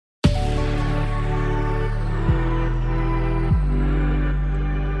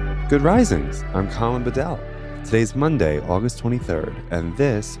Good Risings. I'm Colin Bedell. Today's Monday, August 23rd, and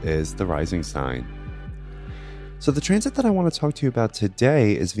this is the Rising Sign. So the transit that I want to talk to you about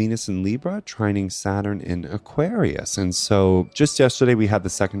today is Venus in Libra, trining Saturn in Aquarius. And so just yesterday we had the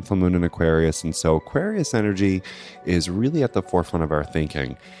second full moon in Aquarius, and so Aquarius energy is really at the forefront of our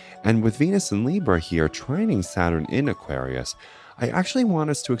thinking. And with Venus in Libra here, trining Saturn in Aquarius, I actually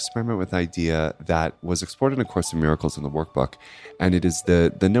want us to experiment with the idea that was explored in A Course in Miracles in the workbook, and it is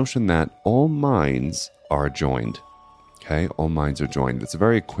the notion that all minds are joined. Okay, all minds are joined. It's a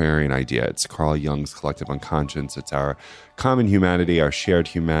very Aquarian idea. It's Carl Jung's collective unconscious. It's our common humanity, our shared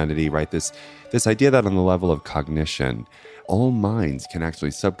humanity, right? This idea that on the level of cognition, all minds can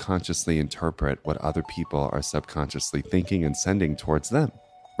actually subconsciously interpret what other people are subconsciously thinking and sending towards them.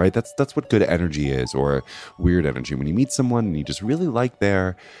 Right? That's what good energy is, or weird energy. When you meet someone and you just really like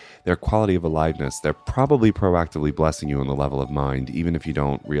their quality of aliveness, they're probably proactively blessing you on the level of mind, even if you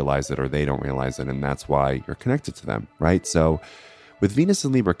don't realize it or they don't realize it, and that's why you're connected to them, right? So with Venus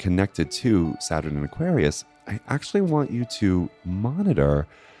in Libra connected to Saturn in Aquarius, I actually want you to monitor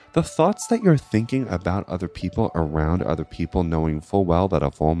the thoughts that you're thinking about other people, around other people, knowing full well that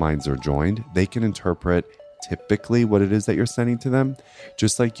if all minds are joined, they can interpret typically what it is that you're sending to them,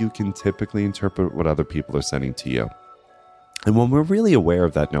 just like you can typically interpret what other people are sending to you. And when we're really aware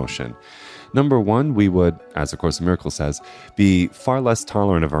of that notion, number one, we would, as A Course in Miracles says, be far less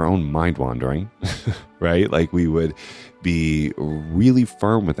tolerant of our own mind wandering, right? Like we would be really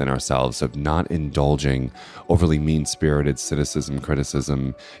firm within ourselves of not indulging overly mean-spirited cynicism,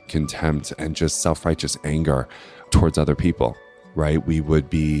 criticism, contempt, and just self-righteous anger towards other people. Right? We would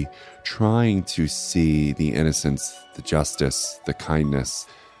be trying to see the innocence, the justice, the kindness,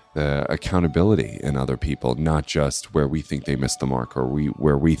 the accountability in other people, not just where we think they missed the mark or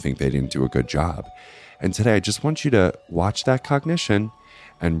where we think they didn't do a good job. And today, I just want you to watch that cognition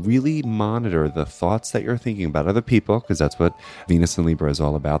and really monitor the thoughts that you're thinking about other people, because that's what Venus in Libra is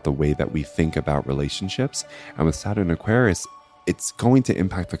all about, the way that we think about relationships. And with Saturn in Aquarius, it's going to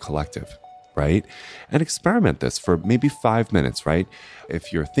impact the collective. Right? And experiment this for maybe 5 minutes, right?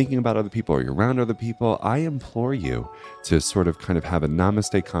 If you're thinking about other people or you're around other people, I implore you to sort of kind of have a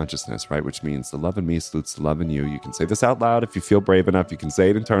namaste consciousness, right? Which means the love in me salutes the love in you. You can say this out loud if you feel brave enough. You can say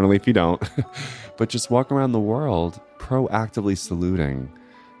it internally if you don't. But just walk around the world proactively saluting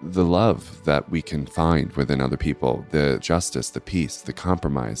the love that we can find within other people, the justice, the peace, the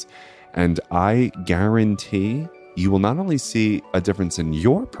compromise. And I guarantee you will not only see a difference in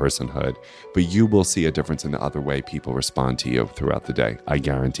your personhood, but you will see a difference in the other way people respond to you throughout the day. I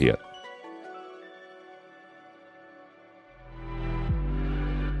guarantee it.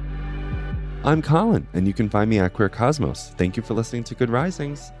 I'm Colin, and you can find me at Queer Cosmos. Thank you for listening to Good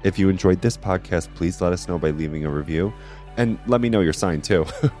Risings. If you enjoyed this podcast, please let us know by leaving a review. And let me know your sign too.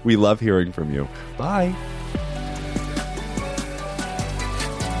 We love hearing from you. Bye.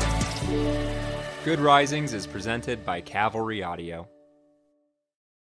 Good Risings is presented by Cavalry Audio.